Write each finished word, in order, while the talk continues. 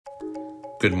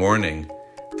Good morning.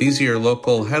 These are your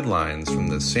local headlines from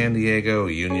the San Diego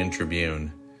Union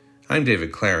Tribune. I'm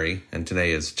David Clary, and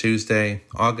today is Tuesday,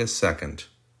 August 2nd.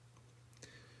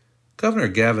 Governor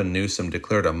Gavin Newsom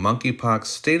declared a monkeypox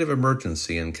state of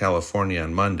emergency in California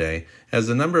on Monday as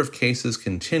the number of cases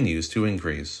continues to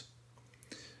increase.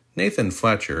 Nathan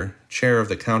Fletcher, chair of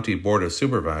the County Board of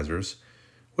Supervisors,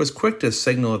 was quick to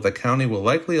signal that the county will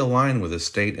likely align with the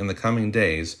state in the coming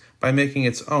days by making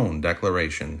its own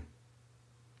declaration.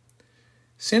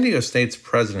 San Diego State's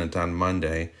president on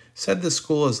Monday said the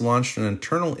school has launched an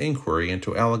internal inquiry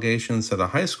into allegations that a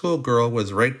high school girl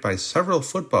was raped by several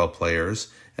football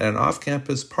players at an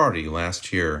off-campus party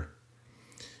last year.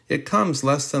 It comes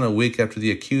less than a week after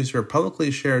the accuser publicly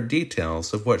shared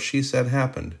details of what she said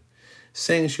happened,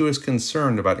 saying she was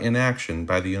concerned about inaction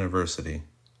by the university.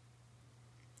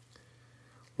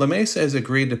 La Mesa has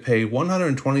agreed to pay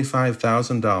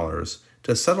 $125,000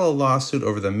 to settle a lawsuit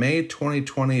over the May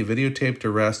 2020 videotaped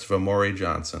arrest of Amori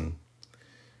Johnson.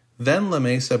 Then La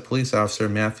Mesa police officer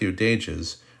Matthew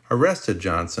Dages arrested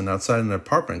Johnson outside an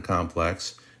apartment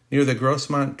complex near the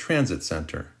Grossmont Transit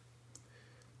Center.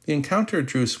 The encounter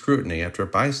drew scrutiny after a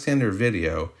bystander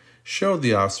video showed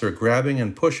the officer grabbing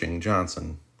and pushing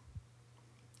Johnson.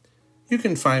 You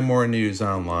can find more news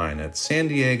online at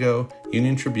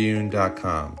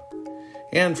SanDiegoUnionTribune.com.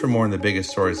 And for more on the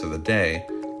biggest stories of the day,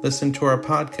 listen to our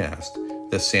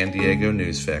podcast, The San Diego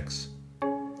News Fix.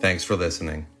 Thanks for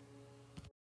listening.